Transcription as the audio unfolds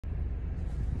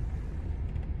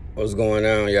What's going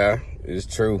on, y'all? It's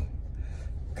true.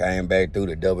 Came back through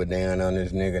to double down on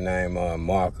this nigga named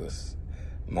Marcus.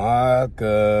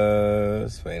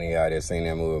 Marcus. For any of y'all that seen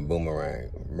that movie Boomerang,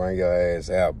 bring your ass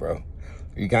out, bro.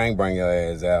 You can't bring your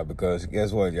ass out because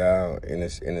guess what, y'all? In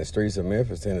the streets of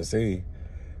Memphis, Tennessee,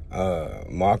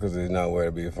 Marcus is nowhere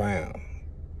to be found.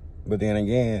 But then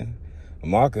again,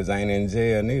 Marcus ain't in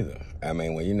jail neither. I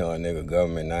mean, when you know a nigga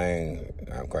government name,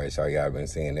 I'm quite sure y'all been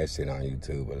seeing that shit on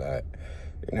YouTube a lot.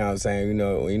 You know what I'm saying?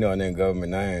 When you know a nigga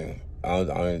government name,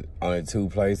 only two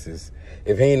places.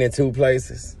 If he ain't in two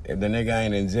places, if the nigga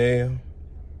ain't in jail,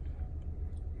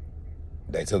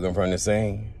 they took him from the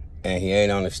scene. And he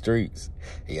ain't on the streets.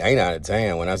 He ain't out of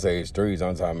town. When I say streets,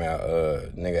 I'm talking about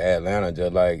nigga Atlanta,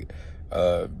 just like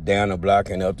down the block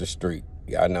and up the street.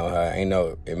 Y'all know how ain't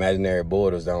no imaginary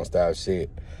borders don't stop shit.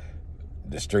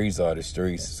 The streets are the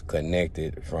streets,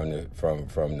 connected from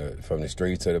the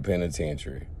streets to the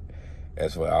penitentiary.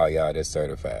 That's for all y'all that's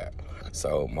certified.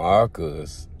 So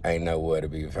Marcus ain't nowhere to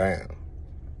be found.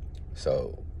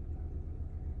 So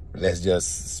let's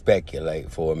just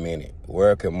speculate for a minute.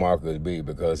 Where could Marcus be?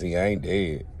 Because he ain't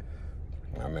dead.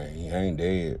 I mean, he ain't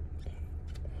dead.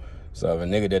 So if a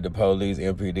nigga that the police,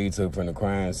 MPD took from the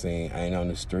crime scene ain't on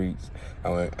the streets,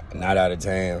 not out of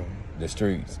town, the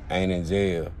streets, ain't in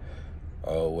jail,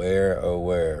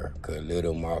 where could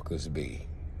little Marcus be?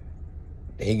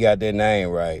 He got that name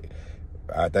right.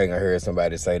 I think I heard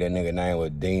somebody say that nigga name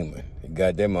was Demon. He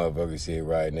got that motherfucker shit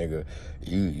right, nigga.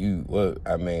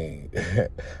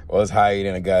 What's higher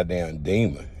than a goddamn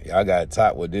demon? Y'all got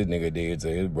top what this nigga did to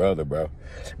his brother, bro.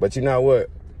 But you know what?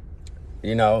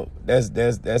 You know,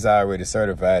 that's already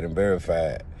certified and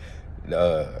verified,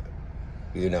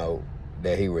 you know,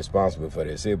 that he responsible for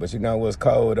this shit. But you know what's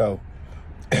cold, though?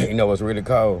 You know what's really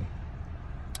cold?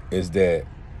 Is that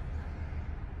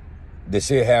the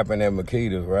shit happened at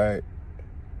Makeda, right?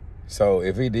 So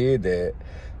if he did that,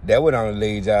 that would only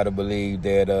lead y'all to believe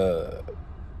that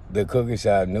the cookie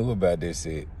shop knew about this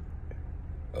shit.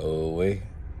 Oh, we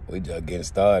just getting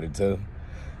started, too.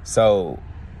 So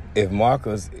if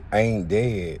Marcus ain't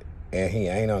dead and he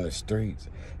ain't on the streets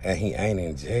and he ain't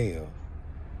in jail,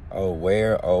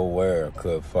 where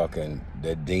could fucking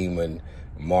the demon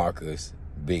Marcus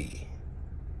be?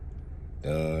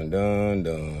 Dun dun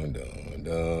dun dun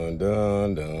dun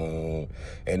dun dun.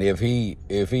 And if he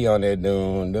on that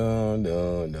dun dun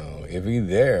dun dun, if he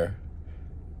there,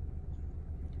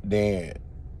 then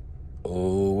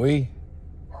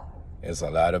it's a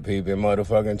lot of people in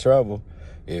motherfucking trouble.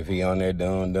 If he on that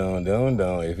dun dun dun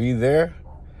dun, if he there,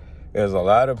 there's a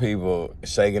lot of people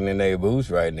shaking in their boots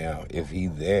right now. If he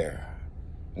there,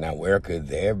 now where could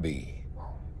there be?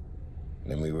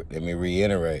 Let me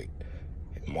reiterate.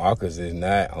 Marcus is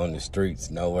not on the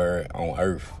streets nowhere on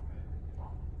earth.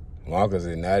 Marcus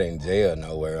is not in jail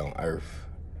nowhere on earth.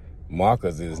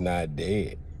 Marcus is not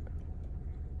dead.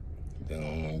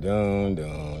 Dun, dun,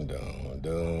 dun, dun,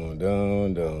 dun,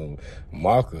 dun, dun.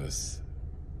 Marcus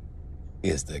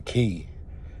is the key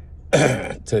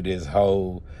to this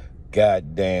whole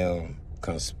goddamn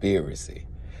conspiracy.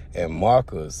 And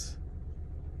Marcus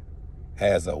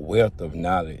has a wealth of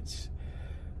knowledge.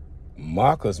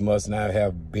 Marcus must not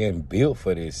have been built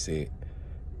for this shit.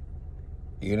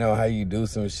 You know how you do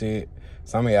some shit?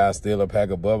 Some of y'all steal a pack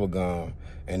of bubble gum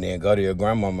and then go to your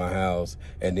grandmama's house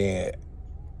and then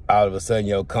all of a sudden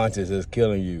your conscience is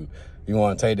killing you. You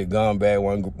want to take the gum bag.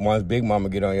 Once Big Mama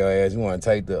get on your ass, you want to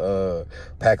take the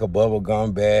pack of bubble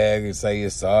gum bag and say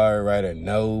you're sorry, write a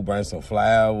note, bring some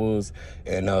flowers,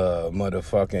 and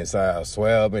motherfucking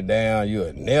swear up and down.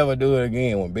 You'll never do it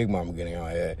again when Big Mama get on your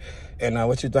ass. And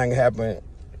what you think happened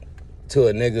to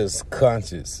a nigga's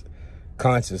conscience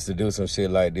to do some shit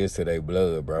like this to their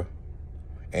blood, bro?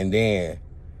 And then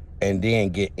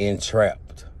get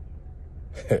entrapped.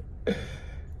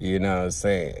 You know what I'm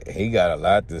saying? He got a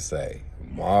lot to say.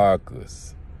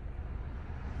 Marcus.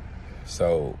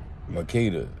 So,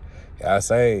 Makeda, I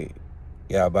say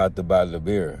y'all about to buy the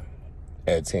beer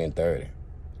at 10:30.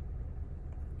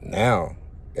 Now,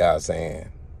 y'all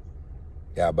saying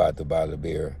y'all about to buy the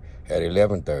beer at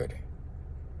 11:30.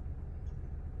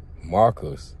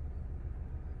 Marcus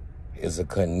is a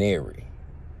canary.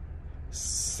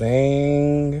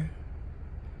 Sing.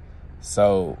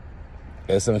 So,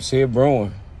 there's some shit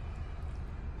brewing.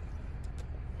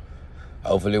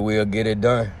 Hopefully we'll get it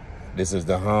done. This is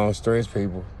the home stretch,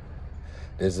 people.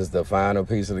 This is the final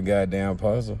piece of the goddamn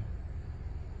puzzle.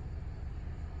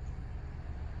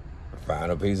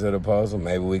 Final piece of the puzzle.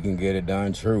 Maybe we can get it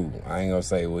done. True. I ain't gonna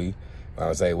say we. When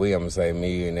I say we, I'm gonna say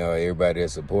me and everybody that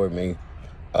support me.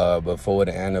 Before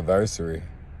the anniversary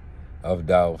of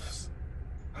Dolph's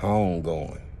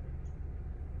homegoing.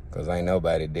 because ain't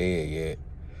nobody dead yet.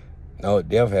 No,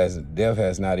 death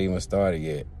has not even started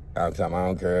yet. I'm talking, I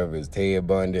don't care if it's Ted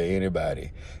Bundy or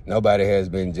anybody. Nobody has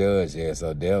been judged yet,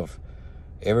 so death,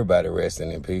 everybody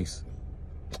resting in peace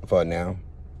for now.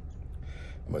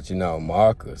 But you know,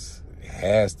 Marcus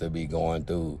has to be going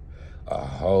through a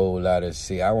whole lot of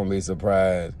shit. I wouldn't be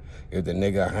surprised if the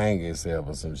nigga hang himself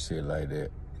or some shit like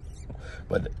that.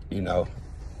 But, you know,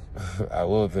 I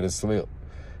would for the slip.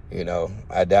 You know,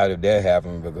 I doubt if that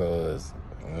happened because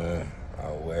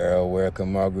where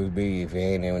can Marcus be if he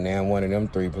ain't in now one of them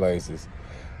three places?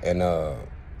 And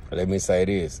let me say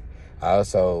this.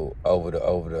 Also, over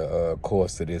the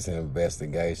course of this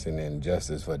investigation and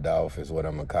justice for Dolph is what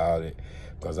I'm going to call it.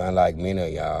 Because unlike many of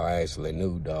y'all, I actually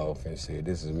knew Dolph and shit.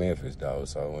 This is Memphis, though.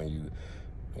 So when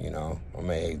you know, I'm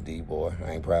an AD boy.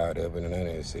 I ain't proud of it and none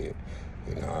of that shit.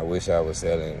 You know, I wish I was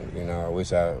selling, you know, I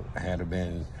wish I had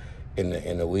been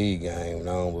in the weed game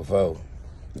long before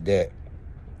that.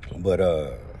 But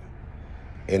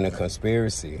in the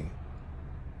conspiracy,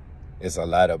 it's a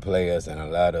lot of players and a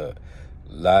lot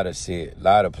of shit, a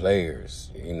lot of players,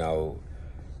 you know.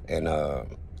 And I'm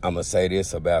going to say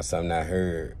this about something I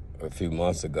heard a few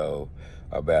months ago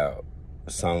about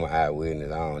some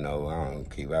eyewitness.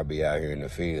 I be out here in the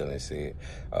field and shit.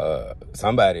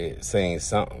 Somebody saying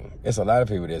something. It's a lot of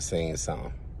people that seen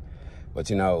something. But,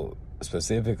 you know,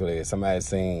 specifically, somebody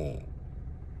seen,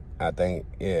 I think,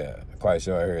 yeah, quite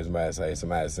sure I heard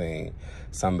somebody seen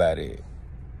somebody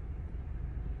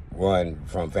run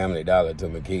from Family Dollar to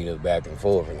Makeda's back and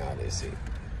forth and all this shit.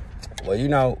 Well, you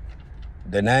know,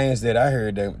 the names that I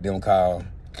heard them call,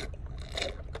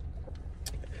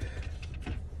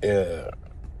 yeah.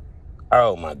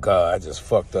 Oh my God, I just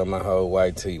fucked up my whole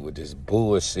white tee with this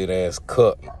bullshit ass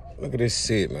cup. Look at this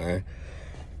shit, man.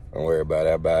 Don't worry about it,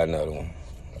 I'll buy another one.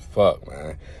 Fuck,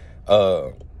 man.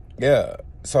 Yeah,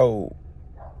 so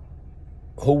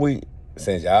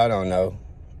since y'all don't know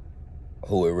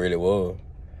who it really was,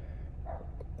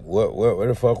 where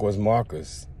the fuck was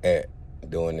Marcus at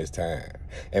during this time?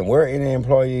 And were any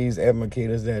employees at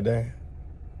Makeda's that day?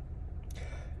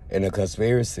 In the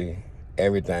conspiracy,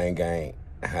 everything ain't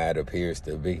how it appears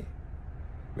to be.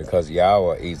 Because y'all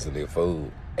are easily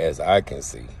fooled, as I can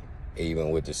see.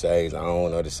 Even with the shades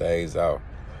on or the shades off.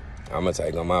 I'm going to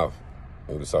take them off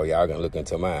so y'all can look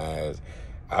into my eyes.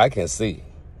 I can see,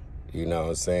 you know what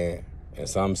I'm saying? In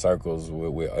some circles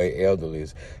with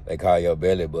elderlies, they call your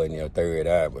belly button your third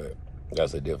eye, but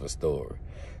that's a different story.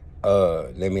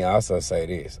 Let me also say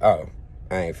this. Oh,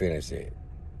 I ain't finished yet.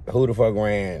 Who the fuck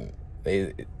ran?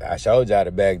 I showed y'all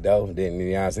the back door. Didn't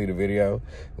y'all see the video?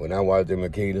 When I watched the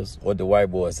Makeda's, what the white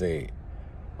boy said,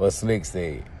 what Slick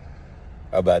said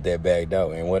about that back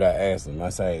door. And what I asked him, I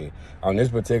say, on this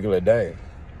particular day,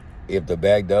 if the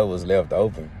back door was left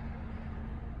open,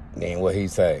 then what he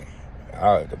say?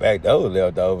 Oh, the back door was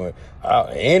left open. Oh,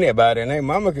 anybody and their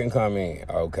mama can come in.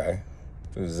 Okay.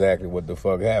 That's exactly what the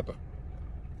fuck happened.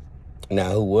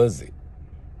 Now, who was it?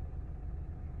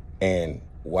 And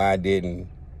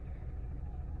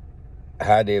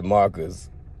how did Marcus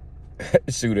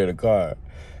shoot at a car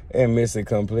and miss it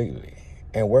completely?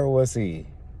 And where was he?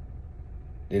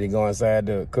 Did he go inside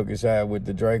the cookie shop with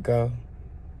the Draco?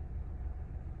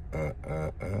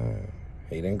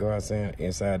 He didn't go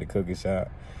inside the cookie shop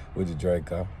with the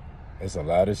Draco. It's a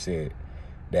lot of shit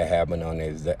that happened on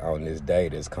this day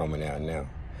that's coming out now.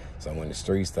 So when the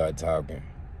streets start talking,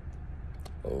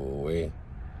 a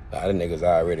lot of niggas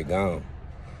already gone.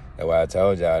 That's why I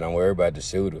told y'all, don't worry about the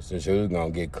shooters. The shooters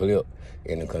gonna get clipped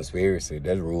in the conspiracy.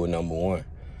 That's rule number one.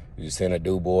 You send a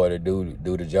dude boy to do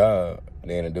the job,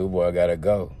 then the dude boy gotta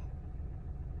go.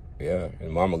 Yeah, and they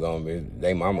mama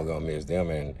gonna miss them,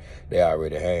 and they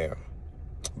already have.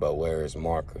 But where is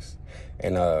Marcus?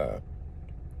 And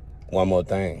one more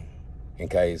thing, in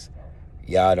case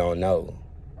y'all don't know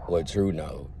what True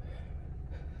know.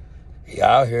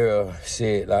 Y'all hear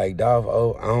shit like Dolph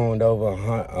owned over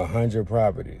 100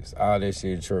 properties. All this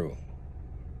shit true.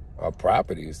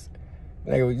 Properties?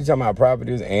 Nigga, you talking about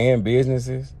properties and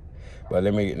businesses? But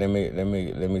let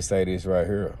me say this right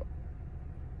here.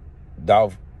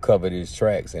 Dolph covered his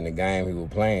tracks in the game he was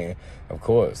playing. Of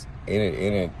course,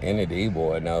 any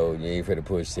D-boy know you ain't finna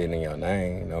put shit in your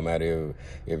name. No matter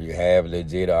if you have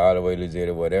legit or all the way legit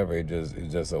or whatever, it's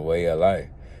just a way of life.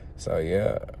 So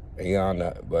yeah, he on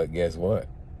that. But guess what?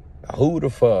 Who the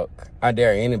fuck? I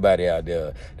dare anybody out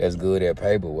there that's good at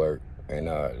paperwork, and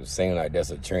it seems like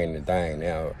that's a trending thing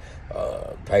now,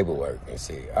 paperwork and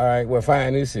shit. All right, well,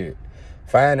 find this shit.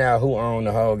 Find out who owned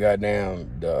the whole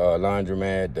goddamn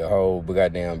laundromat, the whole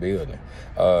goddamn building.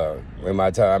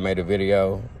 Remember I made a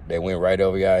video that went right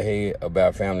over y'all head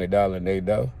about Family Dollar and they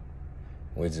dough?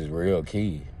 which is real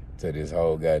key to this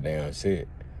whole goddamn shit,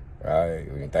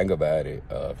 right? When you think about it,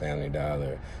 Family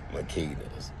Dollar,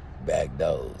 Makeda's,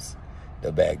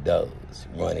 the back doors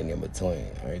running in between.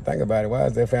 I mean, think about it. Why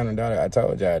is that Family Dollar? I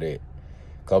told y'all that a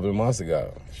couple of months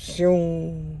ago.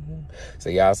 So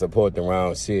y'all support the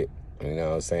wrong shit. You know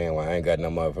what I'm saying? Well, I ain't got no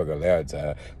motherfucking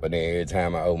laptop, but then every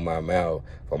time I open my mouth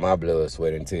for my blood,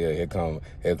 sweat, and tears, here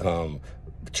come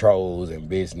trolls and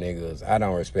bitch niggas. I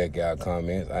don't respect y'all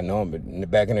comments. I know them, but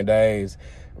back in the days,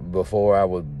 before I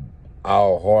was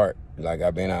all heart, like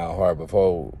I've been all heart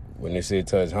before, when this shit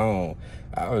touched home,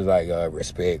 I was like,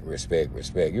 respect.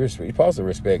 You're supposed to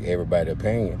respect everybody's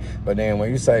opinion. But then when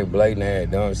you say blatant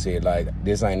ass dumb shit, like,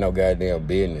 this ain't no goddamn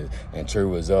business, and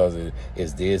true results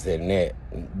is this and that.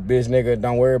 Bitch nigga,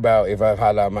 don't worry about if I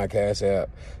holler out my Cash App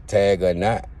tag or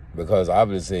not, because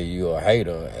obviously you a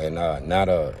hater and not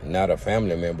a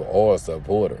family member or a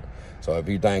supporter. So if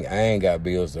you think I ain't got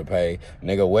bills to pay,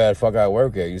 nigga, where the fuck I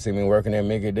work at? You see me working at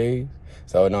Mickey D's?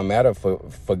 So it don't matter,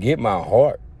 forget my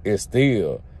heart. It's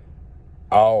still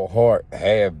all heart,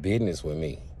 have business with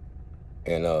me.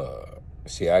 And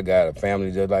shit, I got a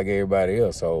family just like everybody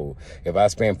else. So if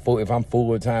I'm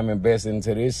full time invested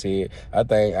into this shit, I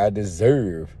think I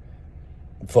deserve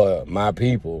for my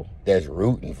people that's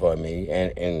rooting for me.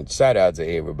 And shout out to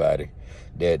everybody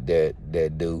that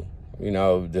do. You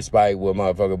know, despite what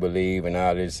motherfucker believe and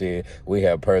all this shit, we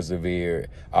have persevered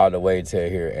all the way to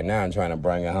here. And now I'm trying to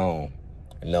bring it home,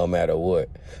 no matter what.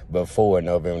 Before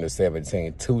November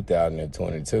 17,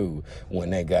 2022,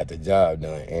 when they got the job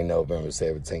done in November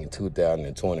 17,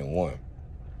 2021.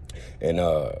 And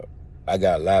I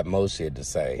got a lot more shit to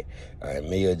say.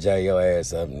 Me or Jay, your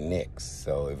ass up next.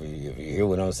 So if you hear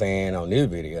what I'm saying on this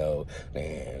video,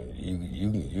 then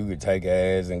you could take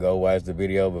ass and go watch the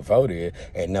video before this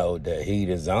and know the heat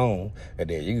is on, and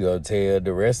then you go tell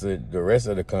the rest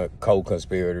of the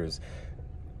co-conspirators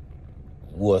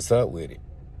what's up with it.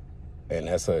 And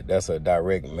that's a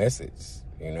direct message,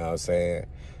 you know what I'm saying?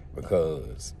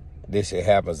 Because this shit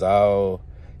happens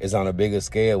it's on a bigger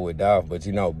scale with Dolph, but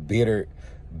you know, bitter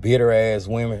ass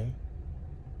women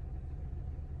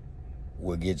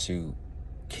will get you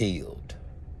killed,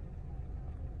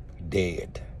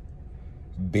 dead.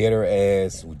 Bitter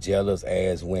ass, jealous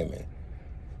ass women.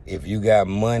 If you got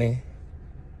money,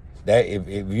 that if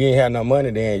you ain't have no money,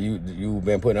 then you've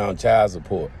been putting on child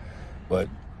support. But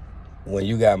when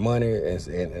you got money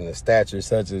and a stature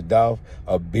such as Dolph,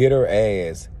 a bitter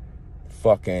ass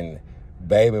fucking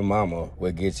baby mama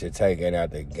will get you taken out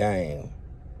the game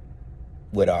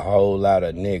with a whole lot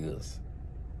of niggas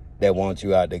that want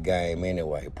you out the game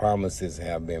anyway. Promises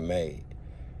have been made.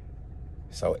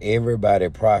 So everybody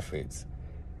profits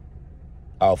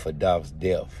off of Dolph's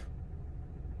death.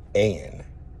 And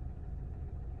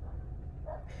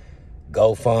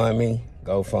GoFundMe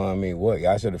what?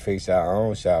 Y'all should have fixed your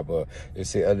own shop up.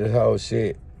 This whole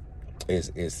shit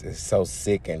is so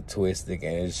sick and twisted,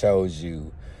 and it shows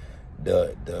you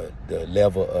the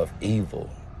level of evil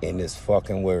in this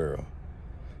fucking world.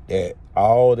 That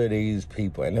all of these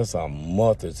people, and there's a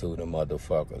multitude of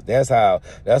motherfuckers. That's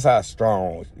how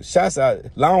strong. Shouts out,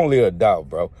 long live Dolph,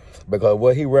 bro. Because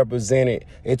what he represented,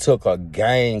 it took a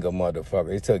gang of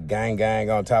motherfuckers. It took gang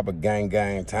on top of gang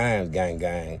times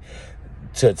gang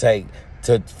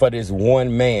for this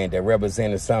one man that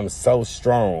represented something so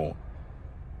strong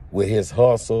with his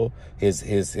hustle, his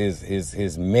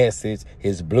message,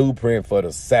 his blueprint for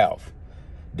the South,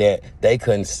 that they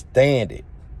couldn't stand it.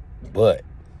 But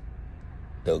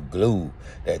the glue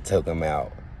that took him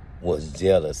out was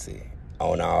jealousy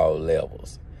on all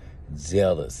levels.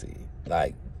 Jealousy,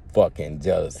 like fucking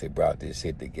jealousy brought this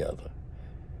shit together.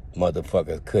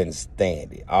 Motherfuckers couldn't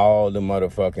stand it. All the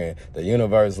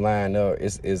universe lined up.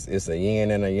 It's a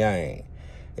yin and a yang.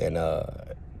 And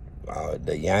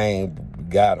the yang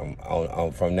got them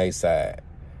on from their side.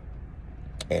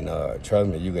 And trust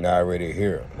me, you can already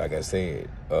hear it. Like I said,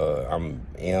 I'm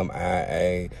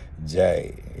MIAJ.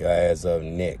 Your ass up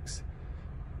next.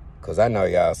 Cause I know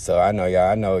y'all. So I know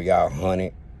y'all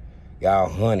hunted. Y'all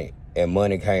hunted, and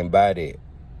money can't buy that.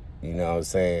 You know what I'm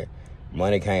saying?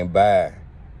 Money can't buy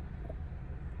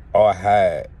or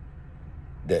hide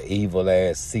the evil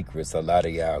ass secrets a lot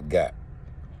of y'all got.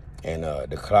 And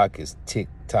the clock is tick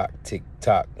tock.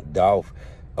 Dolph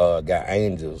got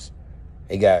angels.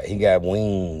 He got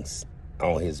wings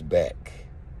on his back,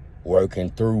 working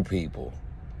through people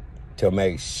to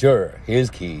make sure his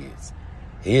kids,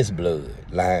 his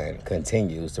bloodline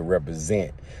continues to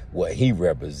represent what he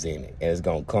represented, and it's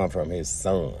gonna come from his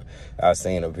son. I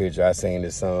seen a picture. I seen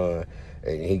his son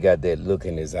And he got that look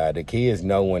in his eye. The kids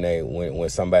know when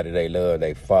somebody they love,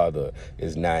 their father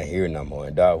is not here no more.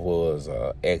 And Dolph was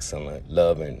an excellent,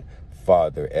 loving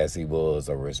father, as he was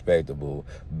a respectable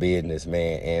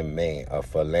businessman and man, a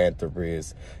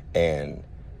philanthropist, and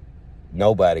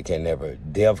nobody can never,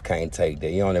 death can't take that.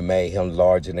 You only made him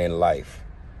larger than life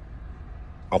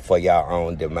for your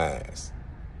own demise.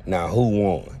 Now, who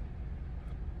won?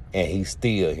 And he's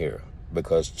still here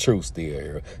because truth still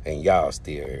here and y'all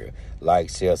still here. Like,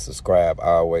 share, subscribe,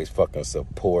 always fucking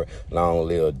support. Long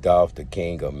live Dolph, the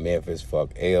king of Memphis.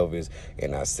 Fuck Elvis.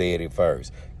 And I said it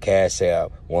first. Cash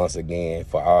out once again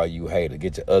for all you haters.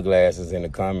 Get your ugly asses in the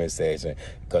comment section,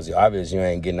 because obviously you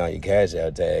ain't getting on your cash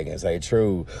out tag and say,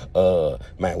 true,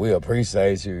 man, we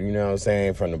appreciate you, you know what I'm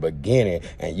saying, from the beginning,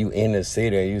 and you in the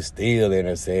city, you still in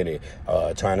the city,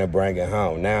 trying to bring it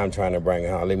home. Now I'm trying to bring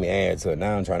it home. Let me add to it.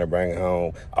 Now I'm trying to bring it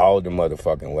home all the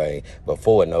motherfucking way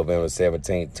before November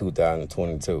 17th,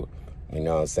 2022. You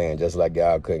know what I'm saying? Just like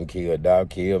y'all couldn't kill Dolph,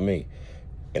 kill me.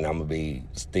 And I'm going to be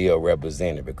still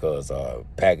represented because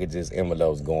packages,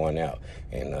 envelopes going out.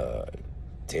 And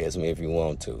test me if you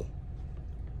want to.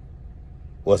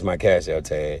 What's my cash out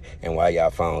tag and why y'all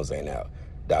phones ain't out?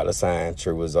 $,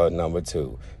 true result number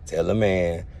 2. Tell the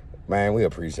man, we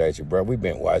appreciate you, bro. We've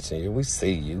been watching you. We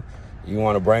see you. You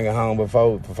want to bring it home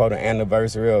before the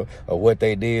anniversary of what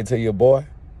they did to your boy?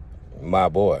 My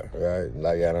boy, right?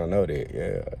 Like y'all don't know that,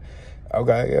 yeah.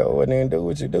 Okay, yeah, well then do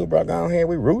what you do, bro. Go ahead,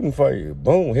 we rooting for you.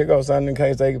 Boom, here goes something in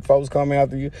case folks come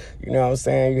after you. You know what I'm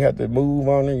saying? You have to move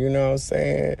on it, you know what I'm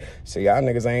saying? See, y'all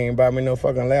niggas ain't buy me no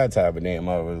fucking laptop, and then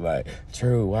mother was like,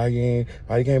 true, why you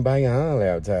can't buy your own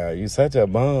laptop? You such a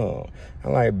bum.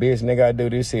 I'm like, bitch, nigga, I do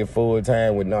this shit full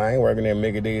time I ain't working at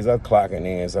Makeda. I'm clocking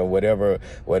in. So whatever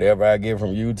I get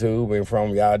from YouTube and from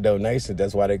y'all donations,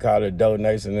 that's why they call it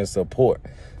donation and support.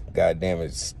 God damn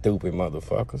it, stupid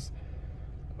motherfuckers.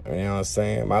 You know what I'm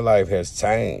saying? My life has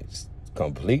changed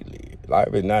completely.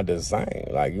 Life is not the same.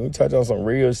 Like, you touch on some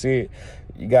real shit,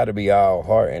 you got to be all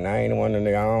heart. And I ain't one of the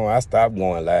niggas. I stopped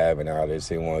going live and all this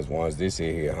shit once this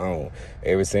shit hit home.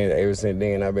 Ever since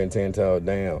then, I've been 10 toes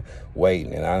down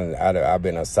waiting. And I've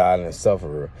been a silent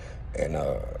sufferer. And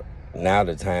now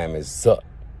the time is up.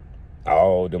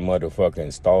 All the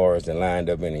motherfucking stars that lined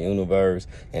up in the universe,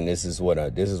 and this is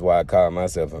why I call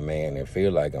myself a man and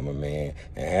feel like I'm a man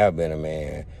and have been a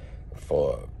man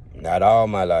for not all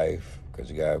my life, because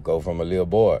you gotta go from a little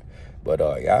boy. But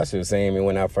y'all should have seen me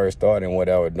when I first started and what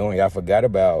I was doing. Y'all forgot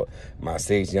about my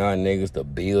 6 young niggas, the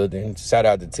building. Shout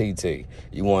out to TT.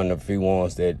 You one of the few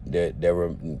ones that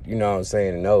were, you know what I'm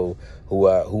saying, know who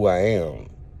I am.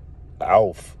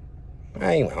 Off.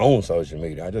 I ain't on social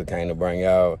media. I just came to bring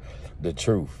y'all the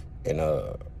truth, and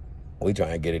we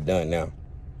trying to get it done now.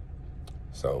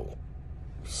 So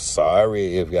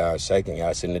sorry if y'all shaking.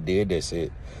 Y'all shouldn't have did that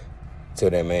shit to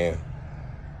that man.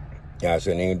 Y'all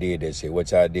shouldn't even did that shit.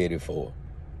 What y'all did it for?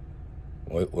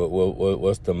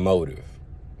 What's the motive?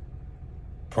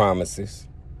 Promises.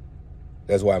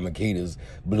 That's why Makeda's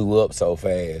blew up so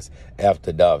fast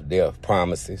after Dolph's death.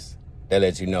 Promises. They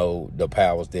let you know the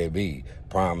powers that be.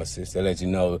 Promises. They let you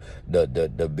know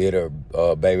the bitter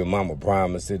baby mama.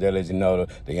 Promises. They let you know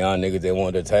the young niggas that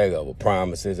wanted to take over.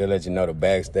 Promises. They let you know the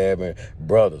backstabbing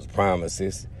brothers.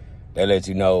 Promises. They let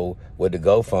you know what the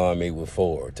GoFundMe was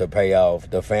for, to pay off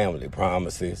the family.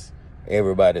 Promises.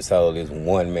 Everybody sold this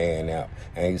one man out,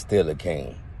 and he's still a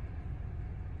king.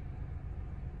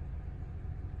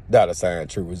 $,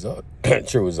 true result.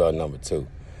 True result number 2.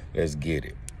 Let's get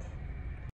it.